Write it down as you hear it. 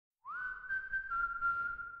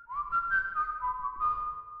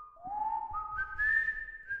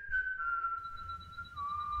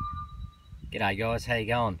G'day guys, how you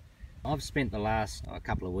going? I've spent the last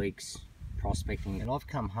couple of weeks prospecting and I've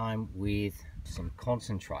come home with some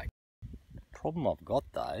concentrate. Problem I've got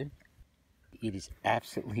though, it is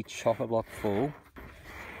absolutely chock-a-block full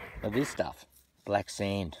of this stuff, black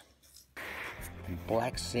sand. And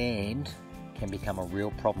black sand can become a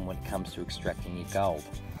real problem when it comes to extracting your gold.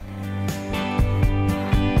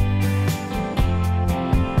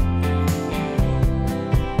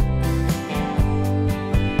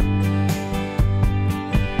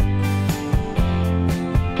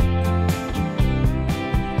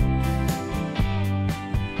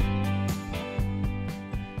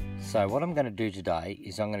 So what I'm going to do today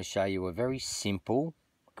is I'm going to show you a very simple,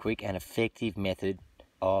 quick and effective method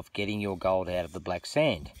of getting your gold out of the black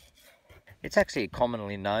sand. It's actually a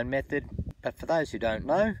commonly known method, but for those who don't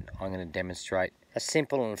know, I'm going to demonstrate a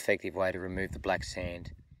simple and effective way to remove the black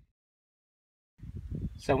sand.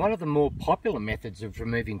 So one of the more popular methods of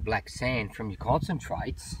removing black sand from your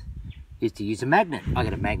concentrates is to use a magnet. I've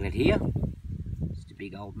got a magnet here, just a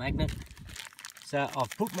big old magnet. So I've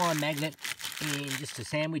put my magnet in just a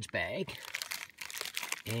sandwich bag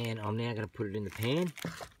and I'm now going to put it in the pan.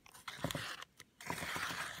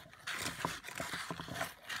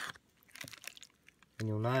 And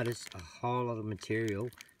you'll notice a whole lot of material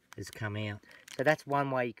has come out. So that's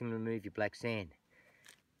one way you can remove your black sand.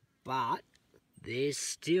 But there's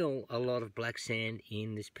still a lot of black sand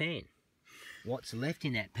in this pan. What's left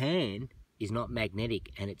in that pan is not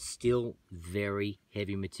magnetic and it's still very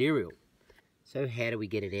heavy material. So how do we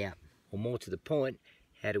get it out? Or more to the point,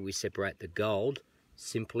 how do we separate the gold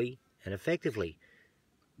simply and effectively?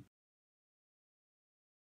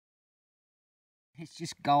 It's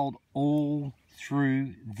just gold all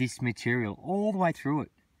through this material, all the way through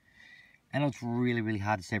it. And it's really, really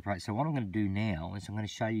hard to separate. So what I'm going to do now is I'm going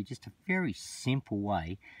to show you just a very simple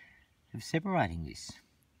way of separating this.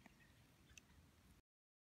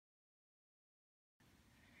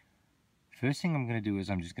 First thing I'm going to do is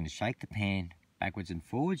I'm just going to shake the pan backwards and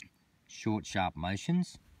forwards. Short, sharp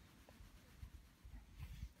motions,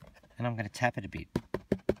 and I'm going to tap it a bit,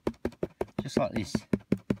 just like this.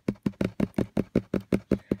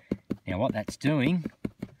 Now what that's doing,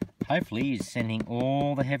 hopefully, is sending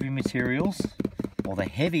all the heavy materials, or the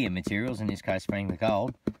heavier materials, in this case being the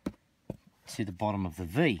gold, to the bottom of the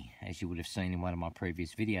V. As you would have seen in one of my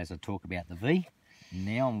previous videos, I talk about the V.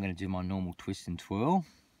 Now I'm going to do my normal twist and twirl,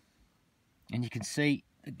 and you can see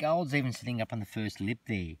the gold's even sitting up on the first lip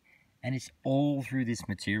there. And it's all through this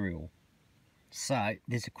material. So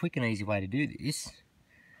there's a quick and easy way to do this,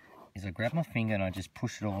 is I grab my finger and I just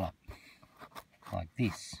push it all up like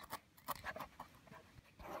this.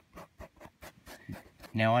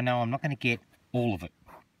 Now I know I'm not going to get all of it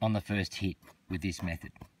on the first hit with this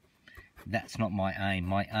method. That's not my aim.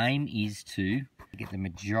 My aim is to get the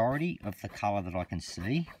majority of the colour that I can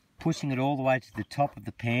see, pushing it all the way to the top of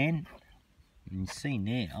the pan. And you see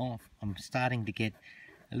now I'm starting to get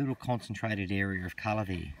a little concentrated area of colour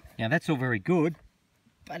there. Now that's all very good,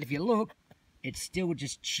 but if you look, it's still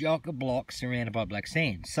just chock-a-block surrounded by black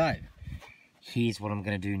sand. So here's what I'm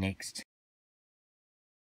going to do next.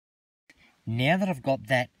 Now that I've got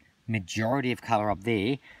that majority of colour up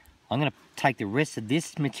there, I'm going to take the rest of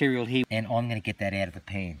this material here and I'm going to get that out of the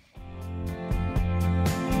pan.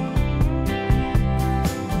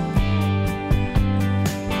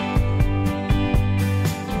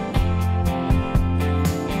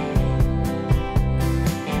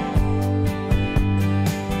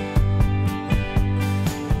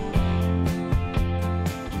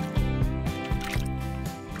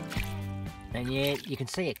 Yeah, you can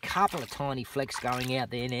see a couple of tiny flecks going out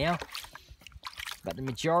there now, but the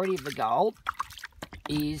majority of the gold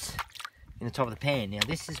is in the top of the pan. Now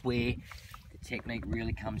this is where the technique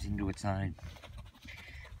really comes into its own.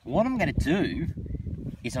 What I'm going to do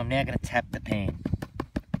is I'm now going to tap the pan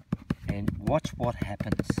and watch what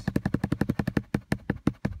happens.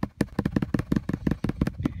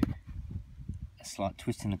 A slight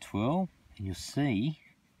twist and a twirl and you'll see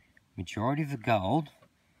majority of the gold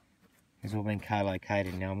has all been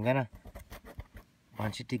co-located. Now I'm going to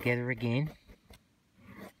bunch it together again.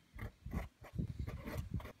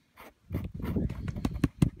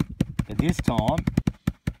 But this time,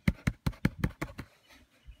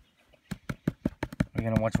 we're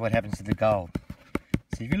going to watch what happens to the gold.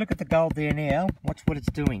 So if you look at the gold there now, watch what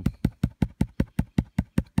it's doing.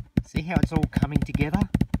 See how it's all coming together?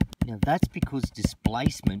 Now that's because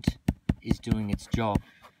displacement is doing its job.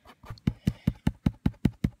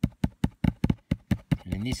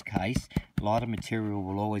 In this case, lighter material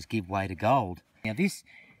will always give way to gold. Now this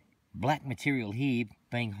black material here,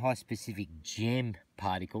 being high specific gem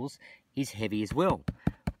particles, is heavy as well.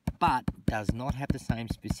 but does not have the same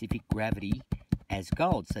specific gravity as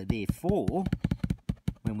gold. So therefore,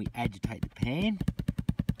 when we agitate the pan,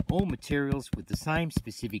 all materials with the same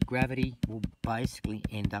specific gravity will basically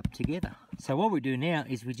end up together. So what we do now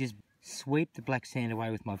is we just sweep the black sand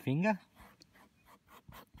away with my finger,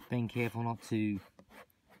 being careful not to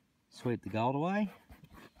sweep the gold away.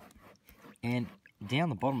 And down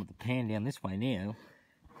the bottom of the pan, down this way now,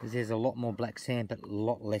 there's a lot more black sand but a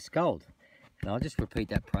lot less gold. And I'll just repeat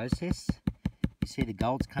that process. You see the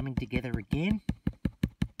gold's coming together again,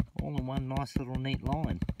 all in one nice little neat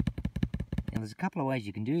line. Now there's a couple of ways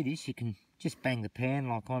you can do this. You can just bang the pan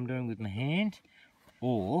like I'm doing with my hand,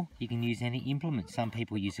 or you can use any implement. Some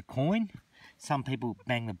people use a coin, some people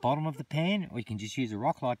bang the bottom of the pan, or you can just use a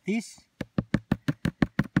rock like this.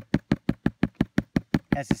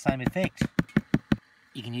 Has the same effect.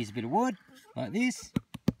 You can use a bit of wood like this.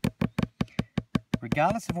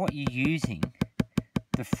 Regardless of what you're using,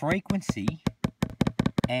 the frequency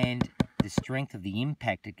and the strength of the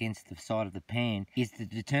impact against the side of the pan is the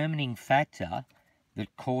determining factor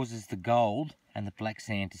that causes the gold and the black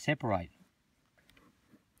sand to separate.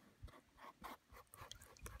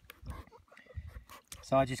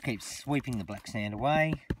 So I just keep sweeping the black sand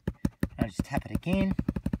away, and I just tap it again,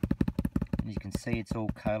 and you can see it's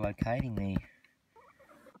all co-locating there.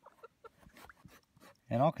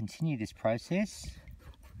 And I'll continue this process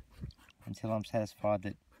until I'm satisfied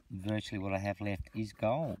that virtually what I have left is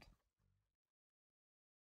gold.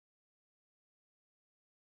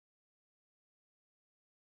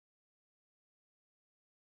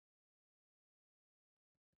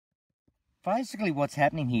 Basically what's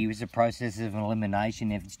happening here is a process of elimination.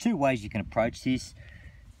 Now, there's two ways you can approach this.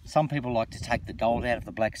 Some people like to take the gold out of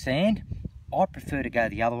the black sand. I prefer to go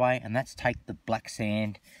the other way, and that's take the black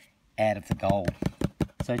sand out of the gold.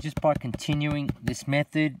 So just by continuing this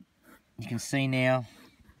method, you can see now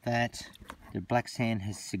that the black sand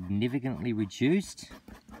has significantly reduced.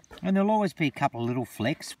 And there'll always be a couple of little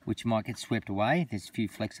flecks which might get swept away. There's a few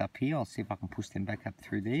flecks up here. I'll see if I can push them back up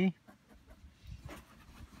through there.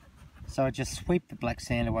 So I just sweep the black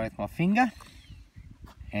sand away with my finger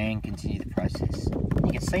and continue the process.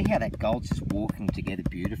 You can see how that gold's just walking together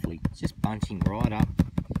beautifully. It's just bunching right up.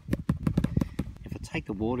 If I take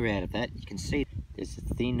the water out of that, you can see there's a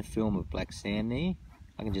thin film of black sand there.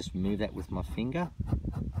 I can just move that with my finger.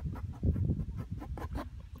 A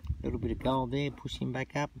little bit of gold there, push him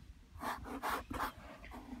back up.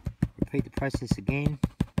 Repeat the process again.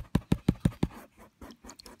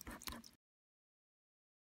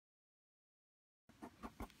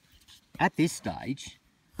 At this stage,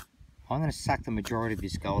 I'm going to suck the majority of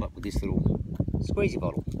this gold up with this little squeezy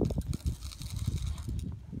bottle.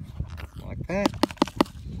 Like that.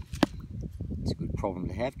 It's a good problem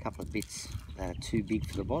to have, a couple of bits that are too big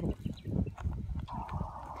for the bottle.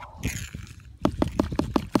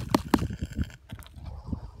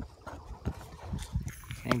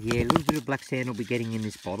 And yeah, a little bit of black sand will be getting in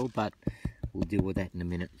this bottle, but we'll deal with that in a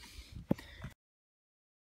minute.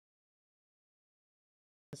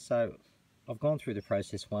 So I've gone through the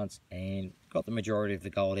process once and got the majority of the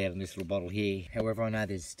gold out in this little bottle here. However, I know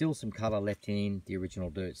there's still some colour left in the original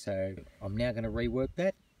dirt, so I'm now going to rework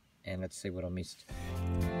that and let's see what I missed.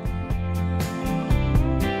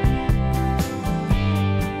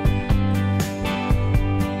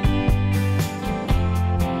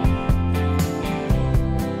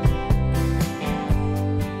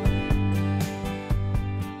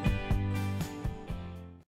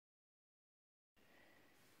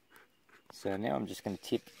 So now I'm just going to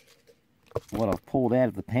tip what I've pulled out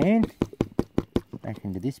of the pan back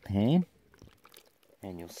into this pan,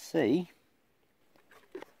 and you'll see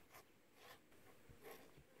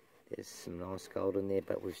there's some nice gold in there,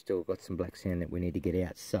 but we've still got some black sand that we need to get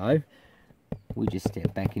out. So we just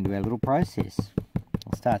step back into our little process.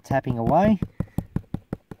 I'll start tapping away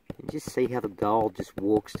and just see how the gold just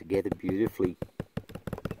walks together beautifully.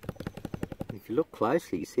 If you look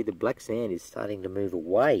closely, you see the black sand is starting to move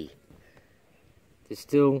away. There's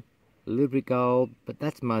still a little bit of gold, but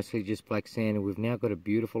that's mostly just black sand, and we've now got a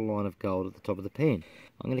beautiful line of gold at the top of the pan.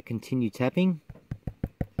 I'm going to continue tapping.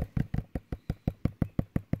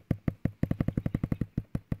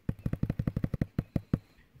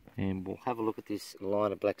 And we'll have a look at this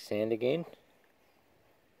line of black sand again.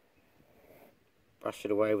 Brush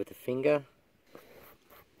it away with the finger.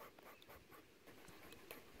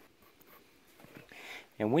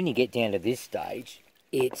 And when you get down to this stage,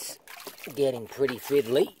 it's getting pretty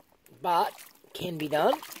fiddly, but can be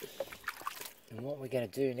done. And what we're going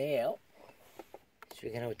to do now is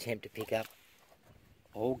we're going to attempt to pick up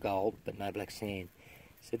all gold but no black sand.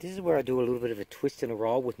 So this is where I do a little bit of a twist and a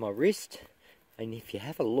roll with my wrist, And if you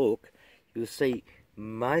have a look, you'll see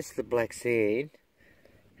most of the black sand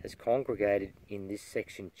has congregated in this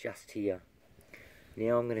section just here.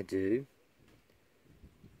 Now I'm going to do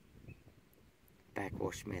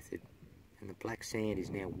backwash method, and the black sand is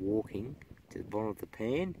now walking to the bottom of the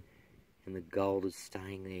pan and the gold is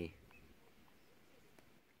staying there.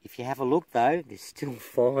 If you have a look though, there's still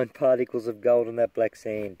fine particles of gold in that black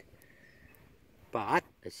sand. But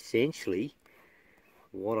essentially,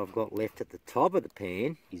 what I've got left at the top of the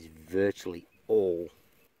pan is virtually all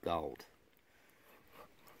gold.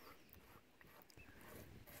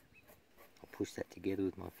 I'll push that together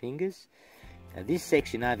with my fingers. Now this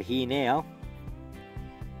section over here now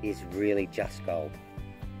is really just gold.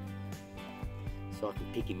 So I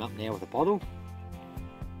can pick him up now with a bottle.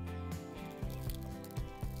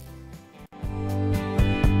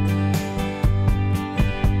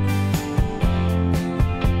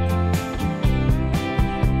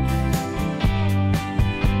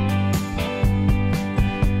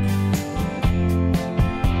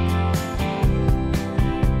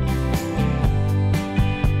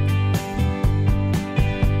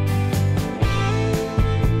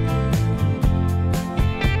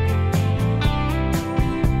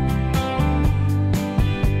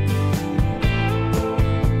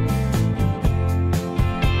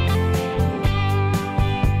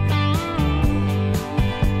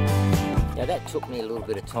 Took me a little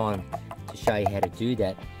bit of time to show you how to do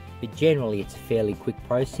that, but generally it's a fairly quick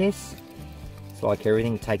process. It's like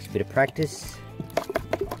everything, it takes a bit of practice.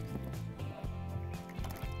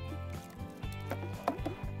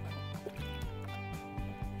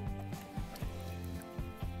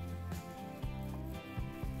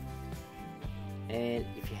 And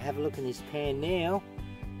if you have a look in this pan now,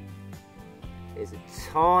 there's a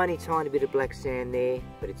tiny bit of black sand there,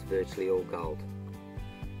 but it's virtually all gold.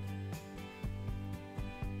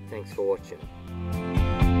 Thanks for watching.